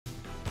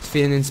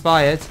feeling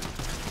inspired.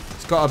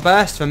 It's got a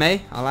burst for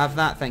me. I'll have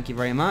that. Thank you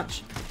very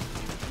much.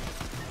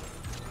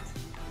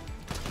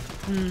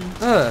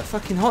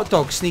 Fucking hot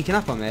dog sneaking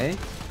up on me.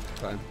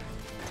 Go on.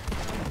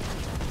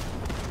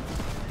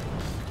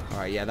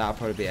 Alright, yeah, that'll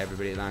probably be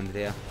everybody that landed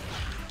here.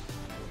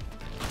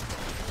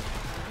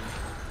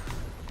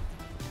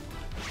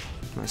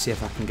 Let's see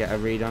if I can get a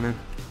read on him.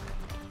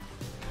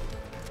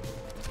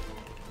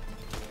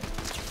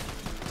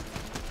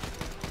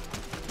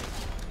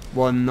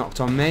 One knocked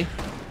on me.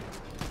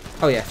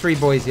 Oh yeah, 3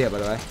 boys here, by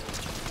the way.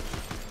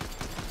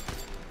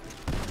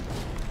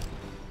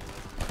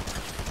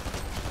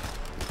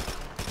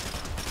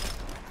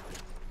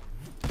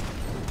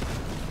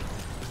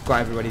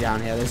 Got everybody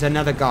down here. There's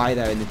another guy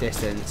there in the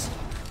distance.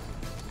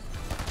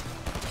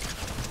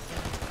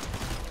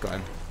 Got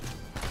him.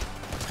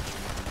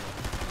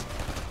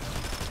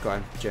 Got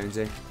him,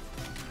 Jonesy.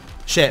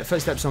 Shit,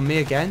 footsteps on me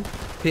again.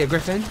 Peter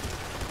Griffin.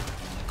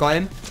 Got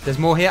him. There's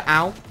more here.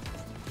 Ow.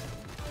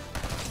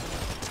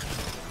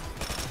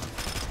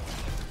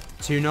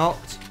 2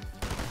 knocked.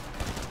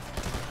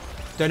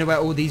 Don't know where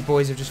all these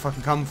boys have just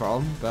fucking come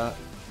from, but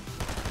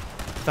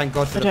thank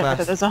God for the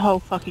best. There's a whole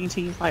fucking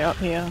team fight up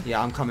here.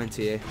 Yeah, I'm coming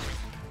to you.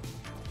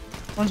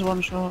 One's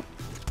one shot.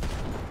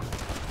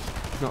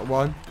 Not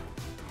one.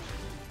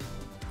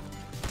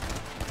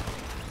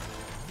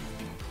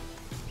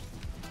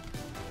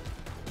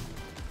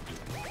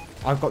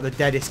 I've got the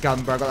deadest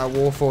gun, bro. I got that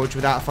Warforged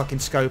without a fucking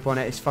scope on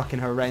it. It's fucking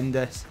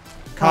horrendous.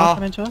 Car.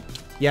 Come into it.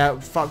 Yeah,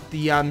 fuck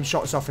the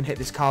shots off and hit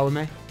this car with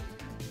me.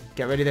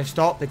 Get ready, they've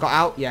stopped. They got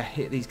out. Yeah,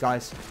 hit these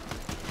guys.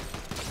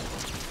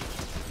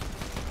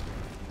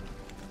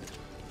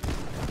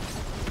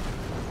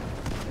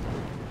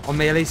 On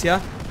me,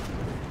 Alicia.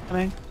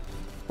 Coming.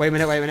 Wait a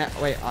minute, wait a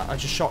minute. Wait, I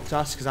just shocked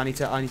us because I need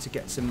to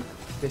get some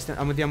distance.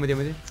 I'm with you, I'm with you,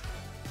 I'm with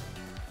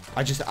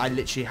you. I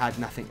literally had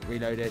nothing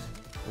reloaded.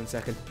 1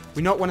 second.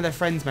 We knocked one of their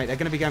friends, mate. They're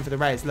going to be going for the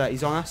res. Look,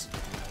 he's on us.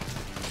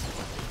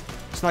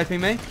 Sniping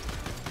me.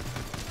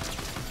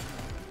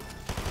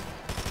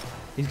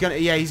 He's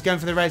going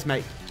for the res,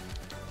 mate.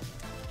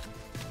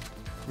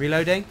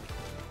 Reloading.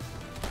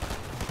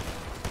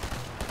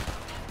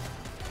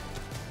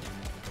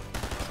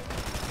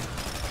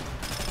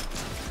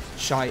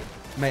 Shite.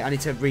 Mate, I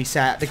need to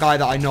reset. The guy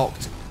that I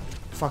knocked.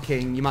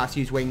 Fucking, you might have to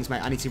use wings,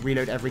 mate. I need to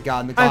reload every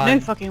gun. The guy... I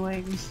have no fucking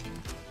wings.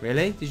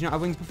 Really? Did you not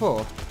have wings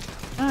before?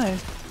 No.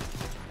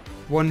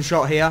 1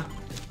 shot here.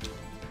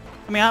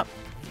 Coming up.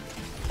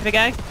 Here we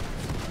go.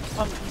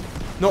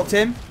 Knocked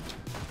him.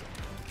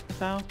 I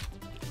fell.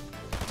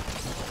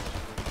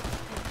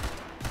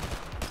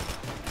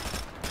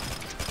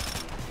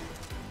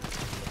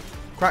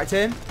 Cracked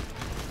him.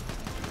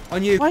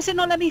 On you. Why is it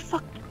not let me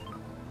fuck?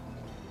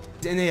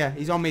 He's in here.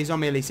 He's on me,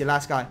 Alicia.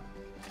 Last guy.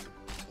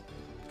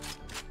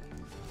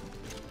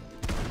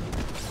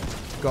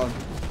 Gone.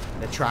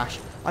 They're trash.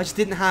 I just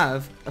didn't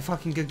have a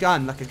fucking good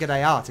gun, like a good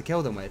AR to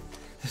kill them with.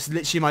 That's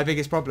literally my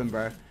biggest problem,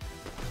 bro.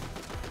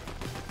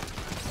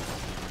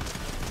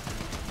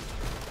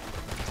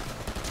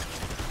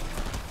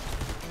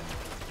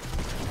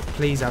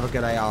 Please have a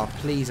good AR.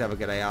 Please have a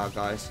good AR,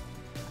 guys.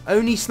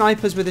 Only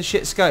snipers with a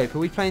shit scope. Are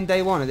we playing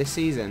day 1 of this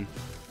season?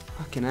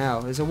 Fucking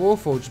hell. There's a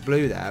Warforged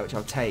blue there, which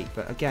I'll take.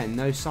 But again,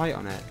 no sight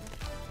on it.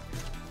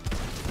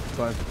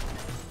 Got him.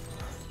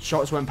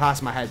 Shots went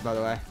past my head, by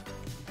the way.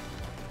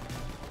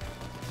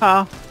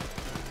 Car.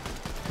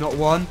 Not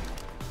one.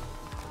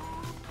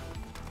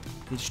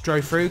 You just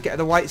drove through. Get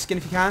the white skin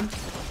if you can.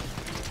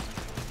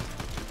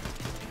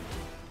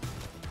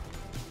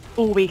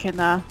 All weak in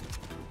there.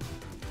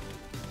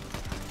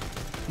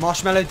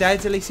 Marshmallow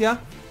dead,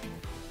 Alicia.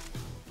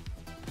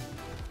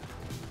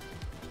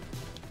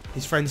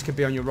 His friends could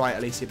be on your right,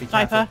 Alicia. Be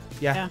careful. Sniper.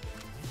 Yeah.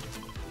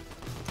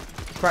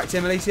 Cracked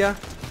him, Alicia.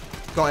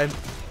 Got him.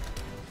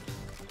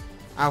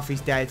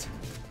 Alfie's dead.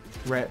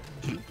 Rip.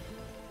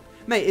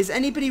 Mate, is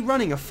anybody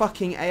running a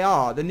fucking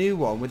AR, the new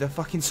one, with a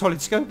fucking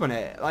solid scope on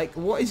it? Like,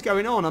 what is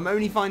going on? I'm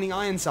only finding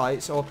iron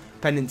sights or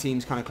pendant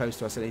teams kind of close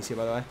to us, Alicia,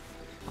 by the way.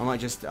 I might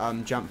just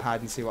jump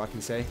pad and see what I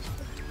can see.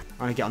 I'm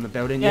going to get on the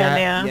building.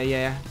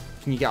 Yeah.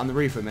 Can you get on the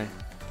roof with me?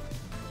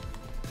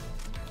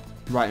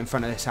 Right in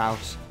front of this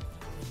house.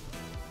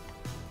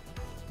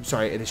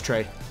 Sorry, this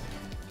tree.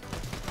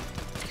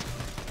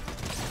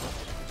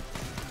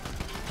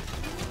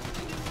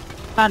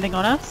 Landing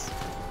on us.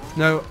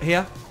 No,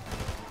 here.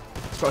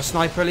 It's got a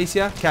sniper,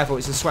 Alicia. Careful,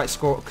 it's a sweat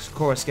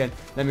scorer skin.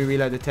 Let me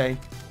reload the team.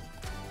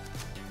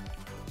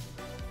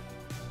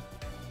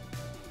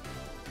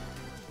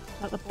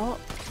 At the bot.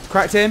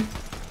 Cracked him.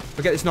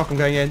 Forget this knock, I'm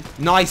going in.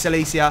 Nice,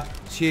 Alicia.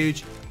 It's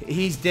huge.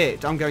 He's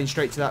dipped. I'm going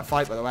straight to that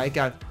fight, by the way.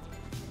 Go.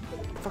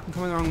 Fucking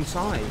coming the wrong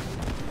side.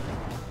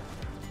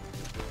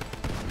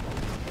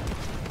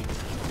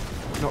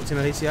 Knocked him,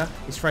 Alicia.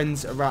 His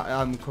friend's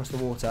around, across the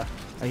water.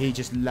 And he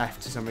just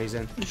left for some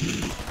reason.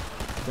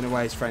 Don't know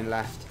where his friend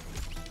left.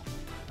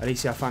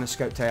 Alicia, I found a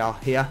scoped AR.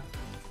 Here.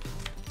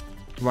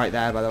 Right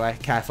there, by the way.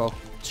 Careful.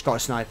 Just got a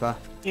sniper.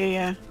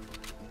 Yeah.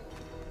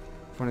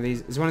 One of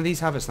these. Does one of these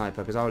have a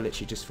sniper? Because I'll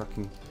literally just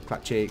fucking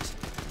clap cheeks.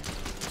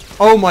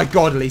 Oh my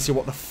god, Alicia,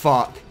 what the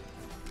fuck?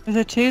 Is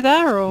there two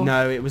there or?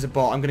 No, it was a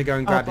bot. I'm going to go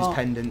and grab his bot.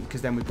 pendant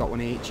because then we've got one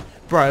each.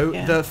 Bro,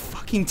 Yeah. the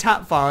fucking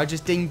tap fire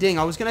just ding ding.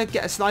 I was going to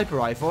get a sniper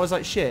rifle. I was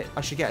like, shit,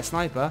 I should get a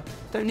sniper.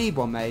 Don't need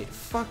one, mate.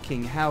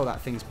 Fucking hell, that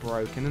thing's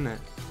broken, isn't it?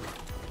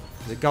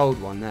 There's a gold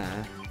one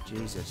there.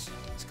 Jesus.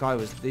 This guy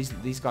was...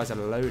 These guys had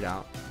a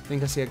loadout. I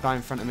think I see a guy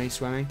in front of me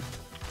swimming.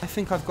 I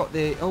think I've got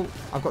the... Oh,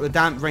 I've got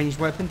the ranged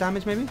weapon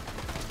damage, maybe?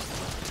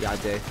 Yeah, I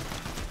do.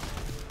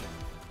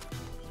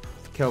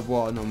 Killed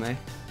one on me.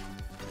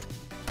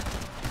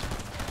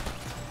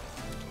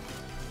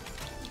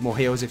 More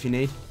heals if you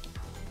need.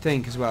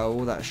 Think as well,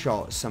 all that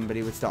shot,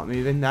 somebody would start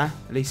moving there.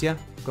 Alicia,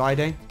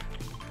 gliding.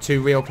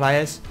 2 real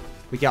players.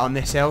 We get on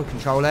this hill,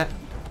 control it.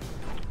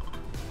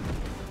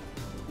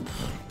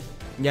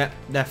 Yep,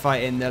 they're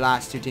fighting. The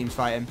last 2 teams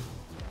fighting.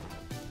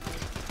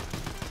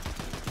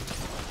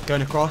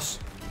 Going across.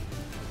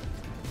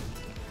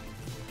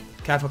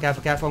 Careful,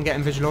 careful, careful. I'm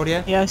getting visual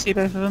audio. Yeah, I see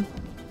both of them.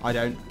 I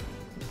don't.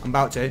 I'm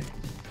about to.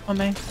 On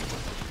me.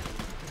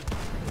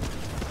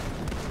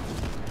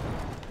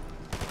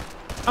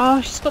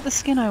 Oh, she's got the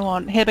skin I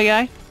want. Here we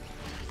go.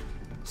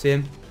 See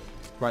him?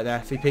 Right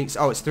there. 3 peaks.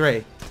 Oh, it's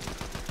 3.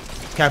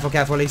 Careful,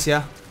 careful,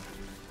 Alicia.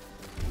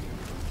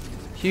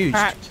 Huge.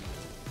 Cracked.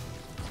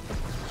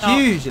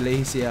 Huge,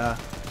 Alicia.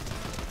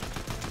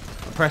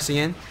 I'm pressing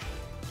in.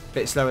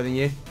 Bit slower than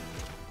you.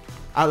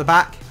 Out the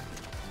back.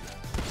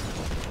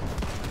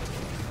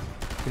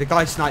 The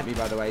guy sniped me,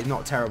 by the way. He's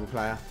not a terrible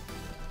player.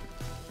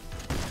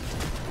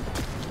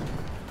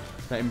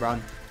 Let him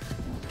run.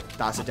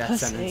 That's a death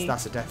Pussy. sentence.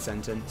 That's a death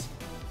sentence.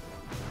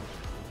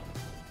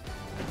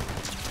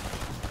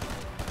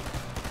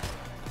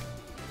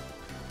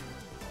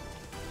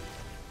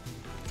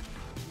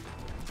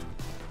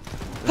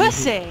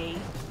 Pussy!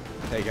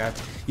 There you go.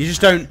 You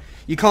just don't...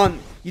 You can't...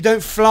 You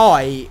don't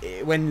fly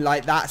when,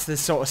 like, that's the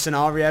sort of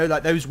scenario.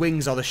 Like, those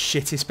wings are the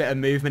shittest bit of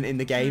movement in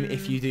the game.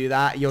 If you do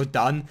that, you're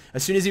done.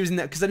 As soon as he was in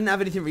there... Because I didn't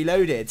have anything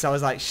reloaded. So I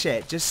was like,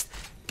 shit, just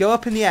go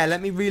up in the air.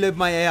 Let me reload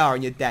my AR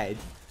and you're dead.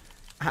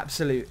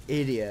 Absolute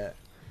idiot.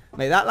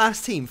 Mate, that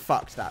last team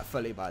fucked that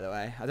fully, by the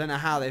way. I don't know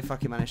how they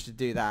fucking managed to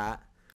do that.